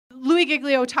Louis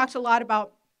Giglio talked a lot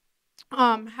about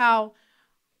how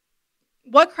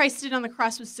what Christ did on the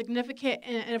cross was significant,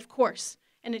 and of course,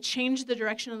 and it changed the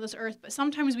direction of this earth. But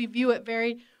sometimes we view it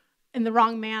very in the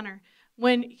wrong manner.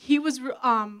 When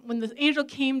when the angel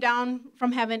came down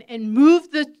from heaven and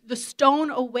moved the stone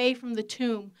away from the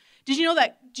tomb, did you know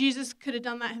that Jesus could have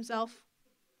done that himself?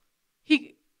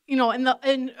 He, in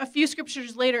a few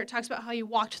scriptures later, it talks about how he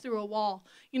walked through a wall.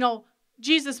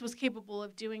 Jesus was capable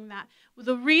of doing that.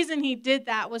 The reason he did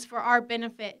that was for our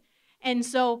benefit. And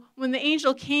so when the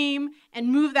angel came and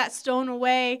moved that stone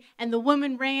away and the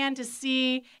woman ran to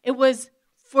see, it was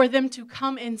for them to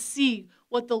come and see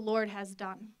what the Lord has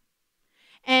done.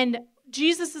 And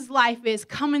Jesus' life is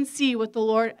come and see what the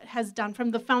Lord has done.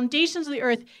 From the foundations of the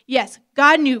earth, yes,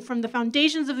 God knew from the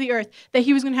foundations of the earth that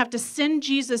he was going to have to send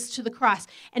Jesus to the cross.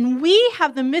 And we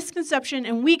have the misconception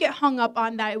and we get hung up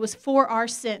on that it was for our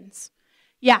sins.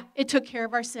 Yeah, it took care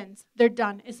of our sins. They're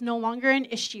done. It's no longer an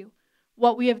issue.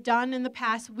 What we have done in the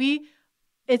past,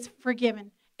 it's forgiven.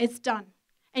 It's done.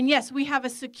 And yes, we have a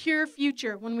secure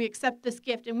future when we accept this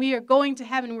gift, and we are going to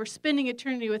heaven. We're spending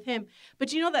eternity with him.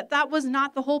 But you know that was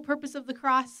not the whole purpose of the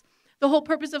cross? The whole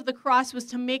purpose of the cross was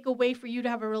to make a way for you to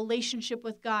have a relationship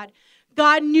with God.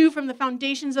 God knew from the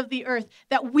foundations of the earth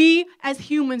that we as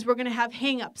humans were going to have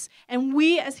hang-ups, and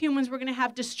we as humans were going to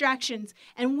have distractions,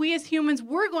 and we as humans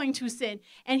were going to sin.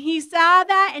 And he saw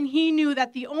that, and he knew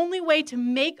that the only way to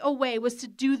make a way was to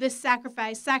do this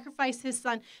sacrifice his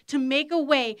son, to make a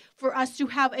way for us to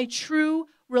have a true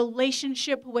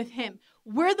relationship with him.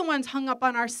 We're the ones hung up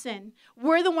on our sin.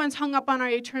 We're the ones hung up on our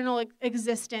eternal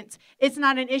existence. It's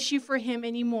not an issue for him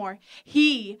anymore.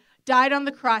 He died on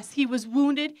the cross. He was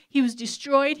wounded. He was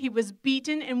destroyed. He was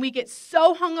beaten. And we get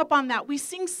so hung up on that. We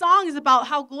sing songs about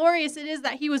how glorious it is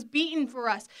that he was beaten for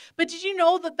us. But did you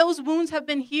know that those wounds have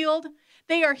been healed?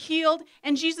 They are healed.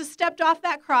 And Jesus stepped off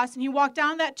that cross and he walked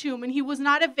down that tomb, and he was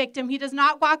not a victim. He does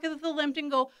not walk with a limp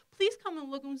and go, please come and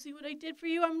look and see what I did for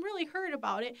you. I'm really hurt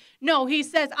about it. No, he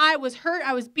says, I was hurt.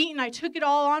 I was beaten. I took it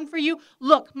all on for you.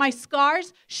 Look, my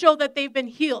scars show that they've been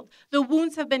healed. The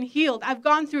wounds have been healed. I've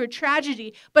gone through a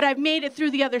tragedy, but I've made it through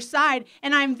the other side,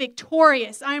 and I'm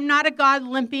victorious. I am not a God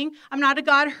limping. I'm not a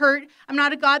God hurt. I'm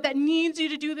not a God that needs you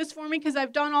to do this for me because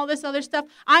I've done all this other stuff.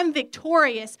 I'm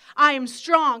victorious. I am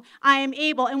strong. I am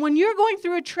able. And when you're going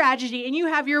through a tragedy and you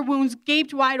have your wounds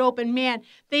gaped wide open, man,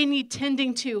 they need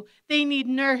tending to. They need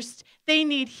nursed. They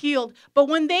need healed. But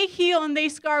when they heal and they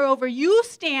scar over, you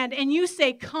stand and you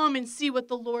say, come and see what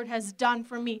the Lord has done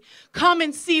for me. Come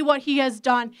and see what he has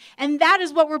done. And that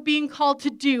is what we're being called to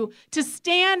do, to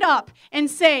stand up and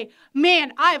say,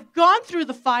 man, I have gone through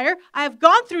the fire. I have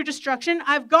gone through destruction.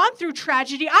 I've gone through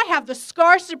tragedy. I have the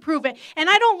scars to prove it. And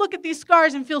I don't look at these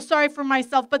scars and feel sorry for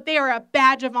myself, but they are a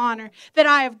badge of honor that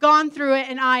I have gone through it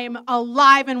and I am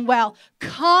alive and well.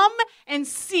 Come and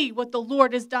see what the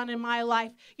Lord has done in my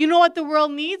life. You know what the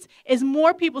world needs is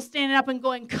more people standing up and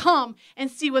going, come and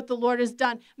see what the Lord has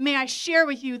done. May I share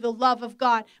with you the love of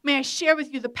God. May I share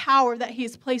with you the power that he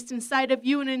has placed inside of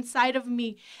you and inside of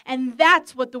me. And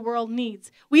that's what the world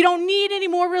needs. We don't need any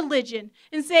more religion.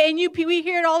 And we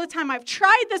hear it all the time. I've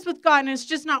tried this with God and it's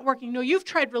just not working. No, you've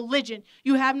tried religion.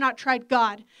 You have not tried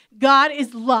God. God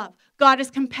is love. God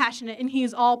is compassionate, and he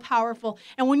is all-powerful.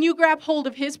 And when you grab hold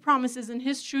of his promises and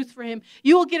his truth for him,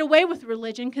 you will get away with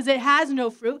religion because it has no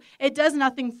fruit. It does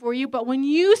nothing for you. But when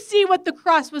you see what the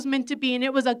cross was meant to be, and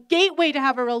it was a gateway to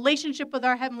have a relationship with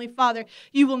our Heavenly Father,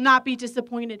 you will not be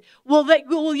disappointed.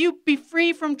 Will you be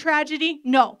free from tragedy?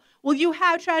 No. Will you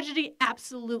have tragedy?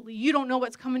 Absolutely. You don't know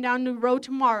what's coming down the road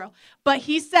tomorrow. But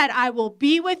he said, I will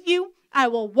be with you. I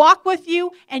will walk with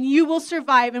you, and you will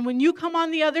survive. And when you come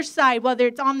on the other side, whether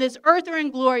it's on this earth or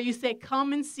in glory, you say,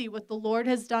 come and see what the Lord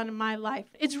has done in my life.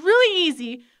 It's really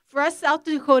easy for us South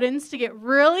Dakotans to get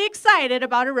really excited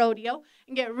about a rodeo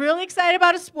and get really excited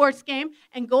about a sports game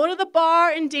and go to the bar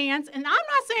and dance. And I'm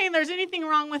not saying there's anything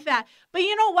wrong with that. But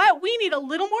you know what? We need a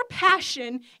little more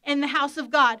passion in the house of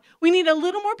God. We need a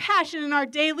little more passion in our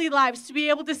daily lives to be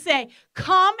able to say,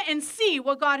 come and see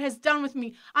what God has done with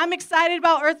me. I'm excited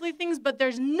about earthly things, but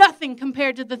there's nothing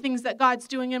compared to the things that God's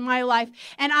doing in my life.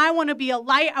 And I want to be a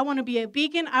light. I want to be a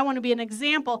beacon. I want to be an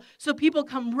example. So people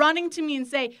come running to me and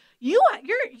say, you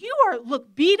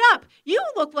look beat up. You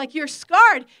look like you're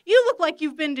scarred. You look like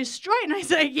you've been destroyed. And I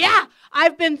say, yeah,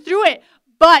 I've been through it.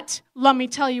 But let me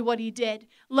tell you what he did.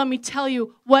 Let me tell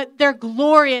you what they're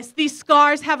glorious. These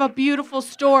scars have a beautiful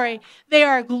story. They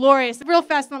are glorious. Real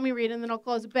fast, let me read and then I'll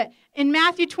close a bit. In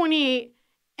Matthew 28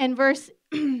 and verse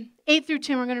 8 through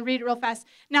 10, we're going to read it real fast.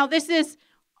 Now this is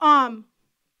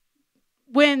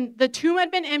when the tomb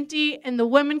had been empty and the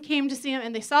women came to see him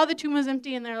and they saw the tomb was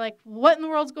empty and they're like, what in the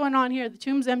world's going on here? The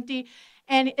tomb's empty.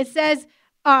 And it says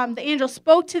the angel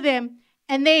spoke to them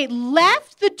and they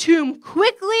left the tomb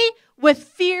quickly with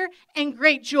fear and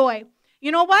great joy.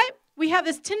 You know what? We have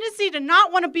this tendency to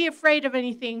not want to be afraid of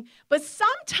anything, but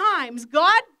sometimes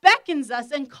God beckons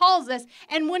us and calls us,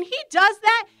 and when he does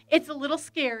that, it's a little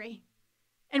scary,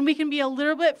 and we can be a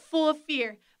little bit full of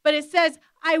fear. But it says,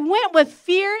 I went with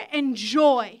fear and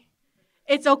joy.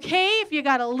 It's okay if you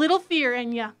got a little fear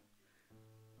in you.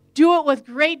 Do it with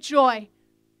great joy.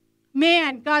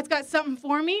 Man, God's got something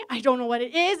for me. I don't know what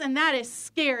it is, and that is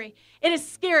scary. It is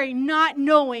scary not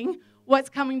knowing what's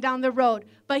coming down the road.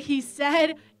 But he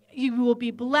said, you will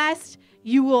be blessed.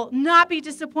 You will not be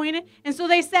disappointed. And so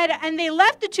they said, and they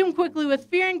left the tomb quickly with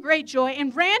fear and great joy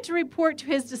and ran to report to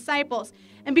his disciples.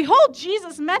 And behold,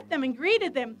 Jesus met them and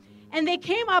greeted them. And they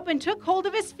came up and took hold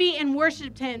of his feet and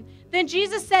worshipped him. Then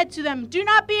Jesus said to them, do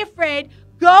not be afraid.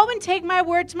 Go and take my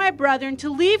word to my brethren to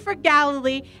leave for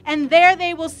Galilee, and there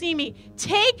they will see me.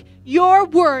 Take your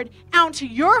word out to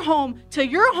your home, to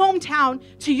your hometown,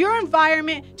 to your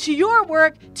environment, to your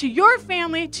work, to your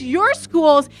family, to your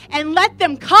schools, and let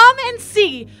them come and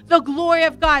see the glory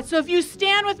of God. So if you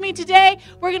stand with me today,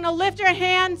 we're going to lift our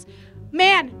hands.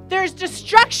 Man, there's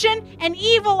destruction and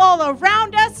evil all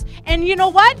around us. And you know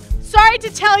what? Sorry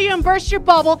to tell you and burst your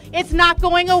bubble, it's not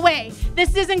going away.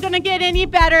 This isn't going to get any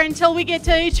better until we get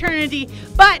to eternity.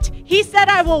 But he said,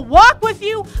 I will walk with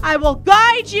you. I will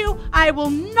guide you. I will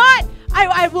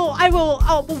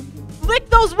lick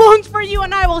those wounds for you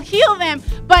and I will heal them.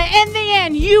 But in the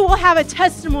end, you will have a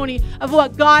testimony of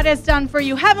what God has done for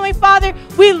you. Heavenly Father,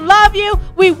 we love you.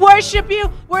 We worship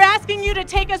you. We're asking you to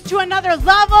take us to another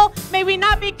level. May we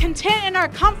not be content in our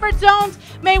comfort zones.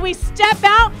 May we step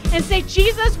out and say,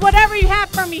 Jesus, whatever you have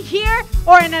for me here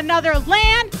or in another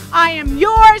land, I am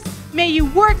yours. May you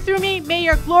work through me. May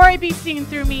your glory be seen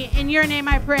through me. In your name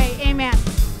I pray. Amen.